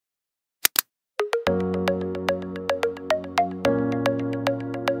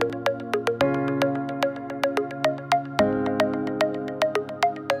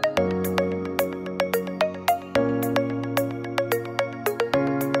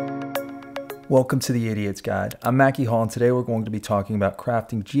Welcome to the Idiot's Guide. I'm Mackie Hall, and today we're going to be talking about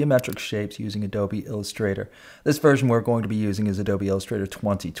crafting geometric shapes using Adobe Illustrator. This version we're going to be using is Adobe Illustrator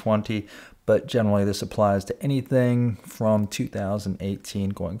 2020, but generally this applies to anything from 2018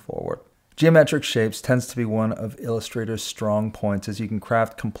 going forward. Geometric shapes tends to be one of Illustrator's strong points, as you can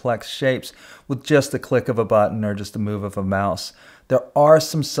craft complex shapes with just a click of a button or just a move of a mouse. There are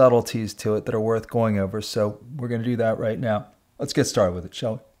some subtleties to it that are worth going over, so we're going to do that right now. Let's get started with it,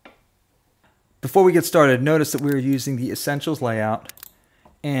 shall we? Before we get started, notice that we're using the Essentials layout,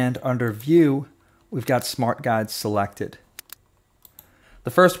 and under View, we've got Smart Guides selected. The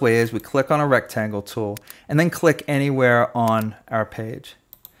first way is we click on a rectangle tool and then click anywhere on our page.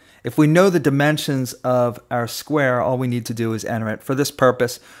 If we know the dimensions of our square, all we need to do is enter it. For this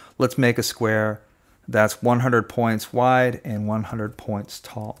purpose, let's make a square that's 100 points wide and 100 points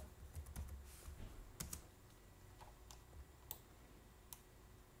tall.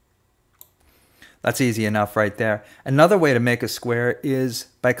 That's easy enough right there. Another way to make a square is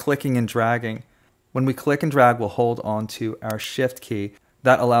by clicking and dragging. When we click and drag, we'll hold on to our Shift key.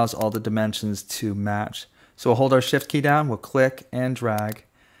 That allows all the dimensions to match. So we'll hold our Shift key down, we'll click and drag,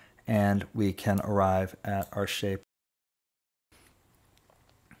 and we can arrive at our shape.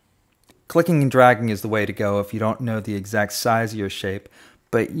 Clicking and dragging is the way to go if you don't know the exact size of your shape,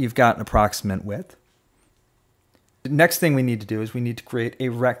 but you've got an approximate width. The next thing we need to do is we need to create a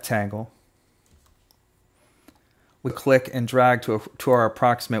rectangle. We click and drag to our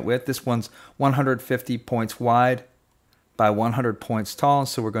approximate width. This one's 150 points wide by 100 points tall,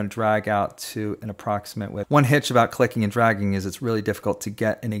 so we're going to drag out to an approximate width. One hitch about clicking and dragging is it's really difficult to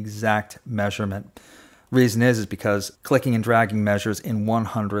get an exact measurement. Reason is because clicking and dragging measures in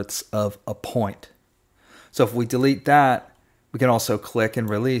 1/100ths of a point. So if we delete that, we can also click and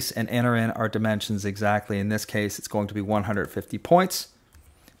release and enter in our dimensions exactly. In this case, it's going to be 150 points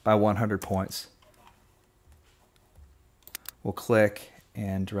by 100 points. We'll click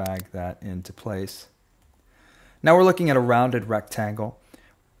and drag that into place. Now we're looking at a rounded rectangle.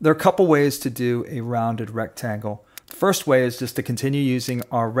 There are a couple ways to do a rounded rectangle. The first way is just to continue using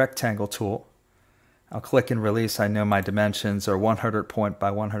our rectangle tool. I'll click and release. I know my dimensions are 100 point by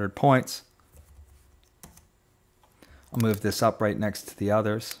 100 points. I'll move this up right next to the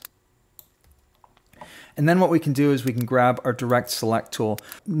others. And then what we can do is we can grab our direct select tool.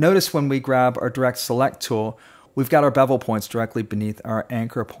 Notice when we grab our direct select tool, we've got our bevel points directly beneath our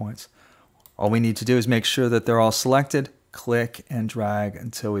anchor points. All we need to do is make sure that they're all selected, click and drag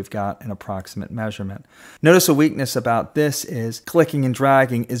until we've got an approximate measurement. Notice a weakness about this is clicking and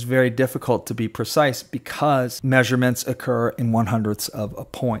dragging is very difficult to be precise because measurements occur in 1/100ths of a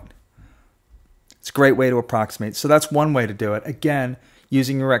point. It's a great way to approximate. So that's one way to do it. Again,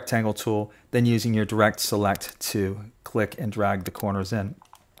 using your rectangle tool, then using your direct select to click and drag the corners in.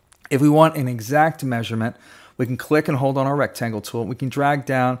 If we want an exact measurement, we can click and hold on our rectangle tool. We can drag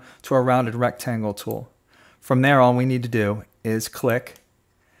down to our rounded rectangle tool. From there, all we need to do is click,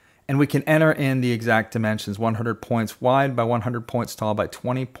 and we can enter in the exact dimensions, 100 points wide by 100 points tall by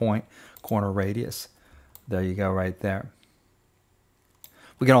 20 point corner radius. There you go right there.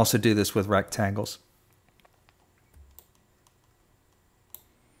 We can also do this with rectangles.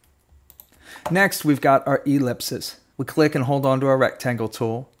 Next, we've got our ellipses. We click and hold on to our rectangle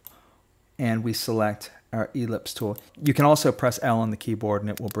tool, and we select our ellipse tool. You can also press L on the keyboard and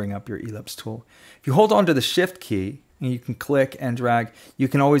it will bring up your ellipse tool. If you hold on to the Shift key and you can click and drag, you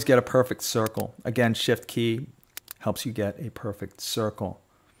can always get a perfect circle. Again, Shift key helps you get a perfect circle.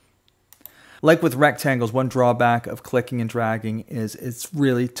 Like with rectangles, one drawback of clicking and dragging is it's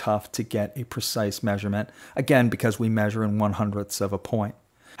really tough to get a precise measurement, again, because we measure in 1/100ths of a point.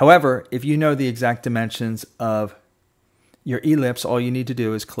 However, if you know the exact dimensions of your ellipse, all you need to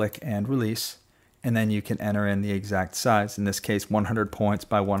do is click and release, and then you can enter in the exact size. In this case, 100 points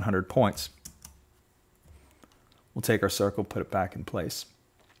by 100 points. We'll take our circle, put it back in place.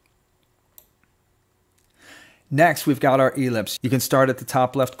 Next, we've got our ellipse. You can start at the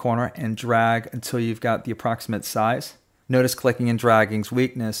top left corner and drag until you've got the approximate size. Notice clicking and dragging's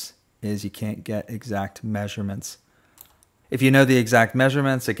weakness is you can't get exact measurements. If you know the exact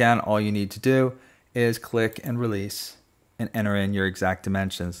measurements, again, all you need to do is click and release and enter in your exact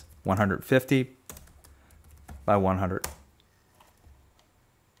dimensions, 150 by 100.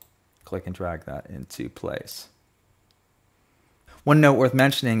 Click and drag that into place. One note worth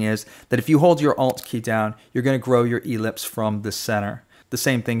mentioning is that if you hold your Alt key down, you're going to grow your ellipse from the center. The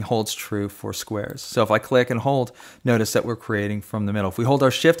same thing holds true for squares. So if I click and hold, notice that we're creating from the middle. If we hold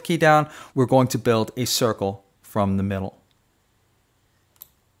our Shift key down, we're going to build a circle from the middle.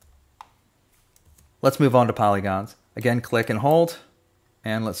 Let's move on to polygons. Again, click and hold,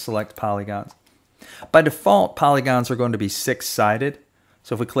 and let's select polygons. By default, polygons are going to be 6-sided.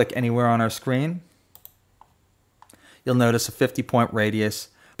 So if we click anywhere on our screen, you'll notice a 50-point radius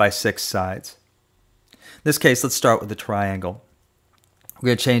by 6 sides. In this case, let's start with the triangle. We're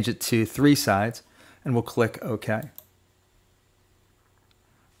going to change it to 3 sides, and we'll click OK.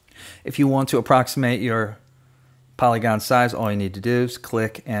 If you want to approximate your polygon size, all you need to do is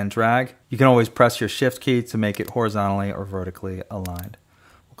click and drag. You can always press your Shift key to make it horizontally or vertically aligned.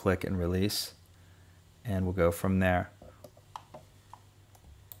 We'll click and release, and we'll go from there.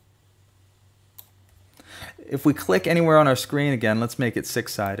 If we click anywhere on our screen, again, let's make it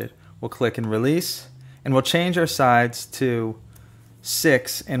 6-sided. We'll click and release, and we'll change our sides to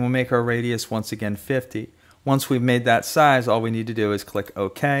 6, and we'll make our radius once again 50. Once we've made that size, all we need to do is click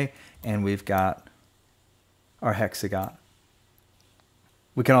OK, and we've got our hexagon.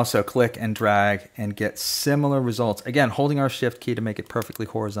 We can also click and drag and get similar results. Again, holding our Shift key to make it perfectly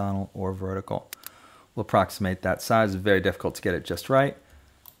horizontal or vertical. We'll approximate that size. It's very difficult to get it just right,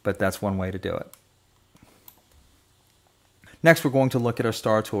 but that's one way to do it. Next, we're going to look at our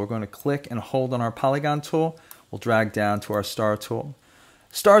star tool. We're going to click and hold on our polygon tool. We'll drag down to our star tool.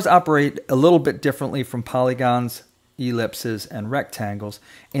 Stars operate a little bit differently from polygons, ellipses, and rectangles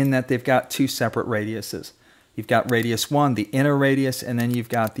in that they've got 2 separate radiuses. You've got radius 1, the inner radius, and then you've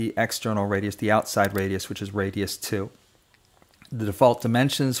got the external radius, the outside radius, which is radius 2. The default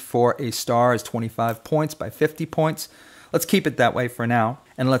dimensions for a star is 25 points by 50 points. Let's keep it that way for now,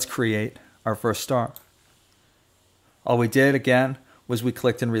 and let's create our first star. All we did, again, was we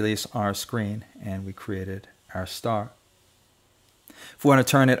clicked and released on our screen, and we created our star. If we want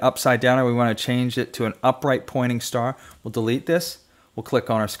to turn it upside down or we want to change it to an upright pointing star, we'll delete this. We'll click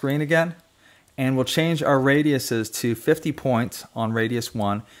on our screen again, and we'll change our radiuses to 50 points on radius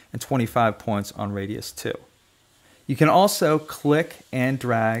 1 and 25 points on radius 2. You can also click and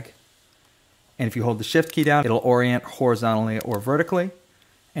drag, and if you hold the Shift key down, it'll orient horizontally or vertically,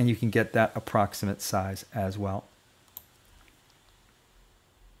 and you can get that approximate size as well.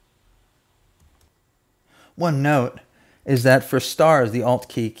 One note is that for stars, the Alt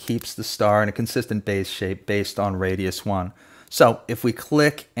key keeps the star in a consistent base shape based on radius 1. So if we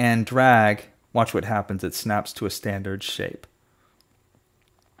click and drag, watch what happens. It snaps to a standard shape.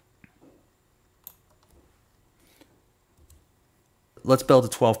 Let's build a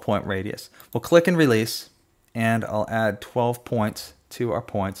 12-point radius. We'll click and release, and I'll add 12 points to our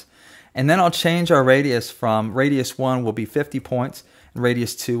points. And then I'll change our radius from radius 1 will be 50 points, and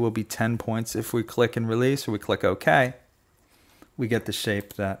radius 2 will be 10 points. If we click and release or we click OK, we get the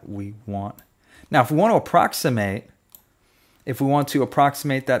shape that we want. Now, if we want to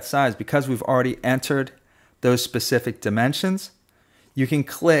approximate that size, because we've already entered those specific dimensions, you can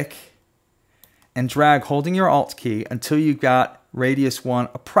click and drag holding your Alt key until you've got radius 1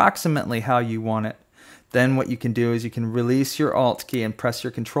 approximately how you want it. Then what you can do is you can release your Alt key and press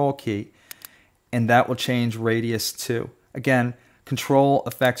your Control key, and that will change radius 2. Again, Control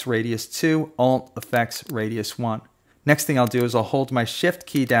affects radius 2, Alt affects radius 1. Next thing I'll do is I'll hold my Shift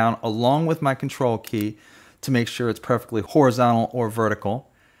key down along with my Control key to make sure it's perfectly horizontal or vertical,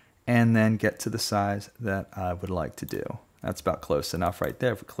 and then get to the size that I would like to do. That's about close enough right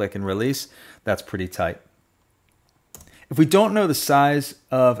there. If we click and release, that's pretty tight. If we don't know the size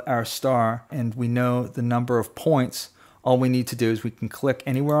of our star and we know the number of points, all we need to do is we can click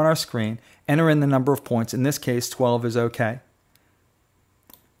anywhere on our screen, enter in the number of points. In this case, 12 is okay.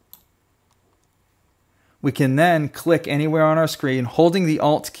 We can then click anywhere on our screen, holding the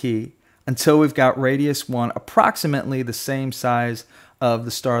Alt key until we've got radius 1 approximately the same size of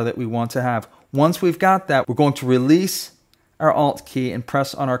the star that we want to have. Once we've got that, we're going to release our Alt key and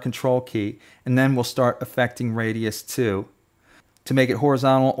press on our Control key, and then we'll start affecting radius 2. To make it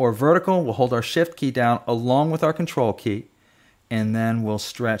horizontal or vertical, we'll hold our Shift key down along with our Control key, and then we'll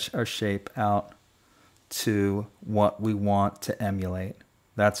stretch our shape out to what we want to emulate.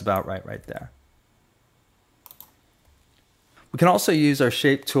 That's about right there. We can also use our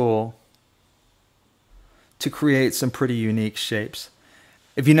Shape tool to create some pretty unique shapes.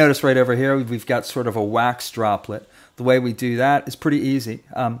 If you notice right over here, we've got sort of a wax droplet. The way we do that is pretty easy.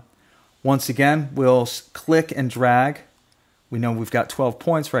 Once again, we'll click and drag. We know we've got 12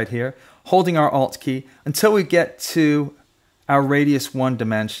 points right here, holding our Alt key until we get to our radius 1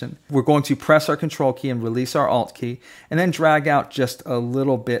 dimension. We're going to press our Control key and release our Alt key, and then drag out just a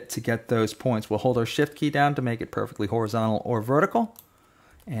little bit to get those points. We'll hold our Shift key down to make it perfectly horizontal or vertical,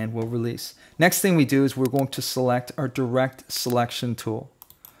 and we'll release. Next thing we do is we're going to select our Direct Selection tool.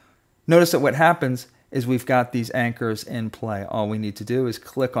 Notice that what happens is we've got these anchors in play. All we need to do is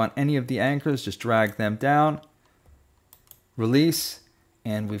click on any of the anchors, just drag them down, release,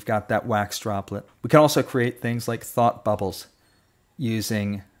 and we've got that wax droplet. We can also create things like thought bubbles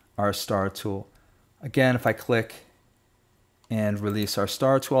using our star tool. Again, if I click and release our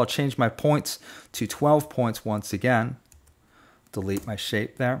star tool, I'll change my points to 12 points once again. Delete my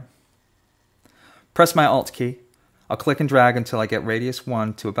shape there. Press my Alt key. I'll click and drag until I get radius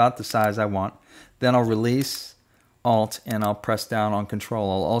 1 to about the size I want. Then I'll release Alt and I'll press down on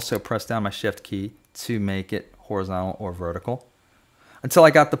Control. I'll also press down my Shift key to make it horizontal or vertical until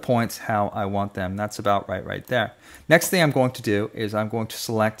I got the points how I want them. That's about right there. Next thing I'm going to do is I'm going to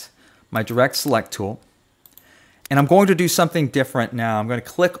select my Direct Select tool, and I'm going to do something different now. I'm going to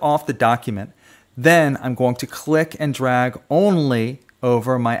click off the document. Then I'm going to click and drag only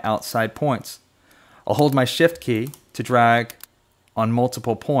over my outside points. I'll hold my Shift key to drag on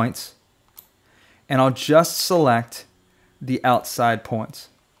multiple points, and I'll just select the outside points.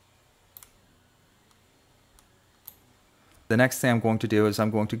 The next thing I'm going to do is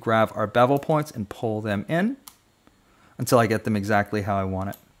I'm going to grab our bevel points and pull them in until I get them exactly how I want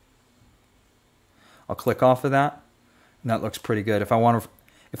it. I'll click off of that, and that looks pretty good. If I want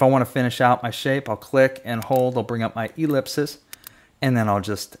to finish out my shape, I'll click and hold. I'll bring up my ellipses, and then I'll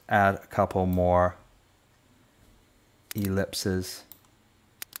just add a couple more ellipses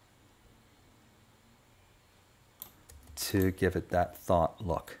to give it that thought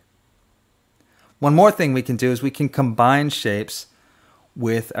look. One more thing we can do is we can combine shapes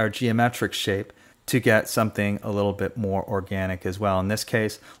with our geometric shape to get something a little bit more organic as well. In this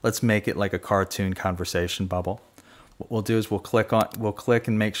case, let's make it like a cartoon conversation bubble. What we'll do is we'll click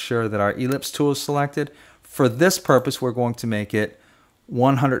and make sure that our ellipse tool is selected. For this purpose, we're going to make it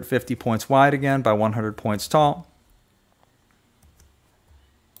 150 points wide again by 100 points tall.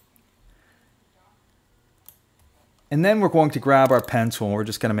 And then we're going to grab our pen tool and we're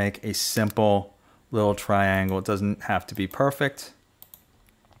just going to make a simple little triangle. It doesn't have to be perfect.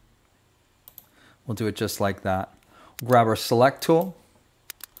 We'll do it just like that. We'll grab our select tool.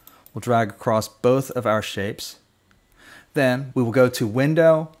 We'll drag across both of our shapes. Then we will go to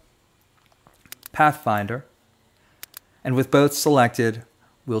Window, Pathfinder, and with both selected,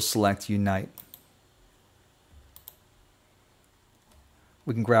 we'll select Unite.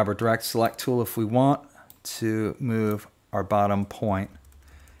 We can grab our Direct Select tool if we want to move our bottom point,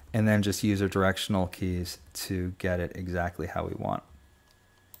 and then just use our directional keys to get it exactly how we want.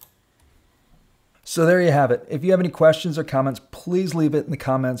 So there you have it. If you have any questions or comments, please leave it in the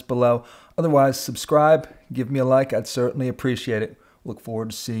comments below. Otherwise, subscribe, give me a like. I'd certainly appreciate it. Look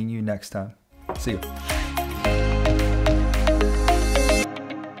forward to seeing you next time. See you.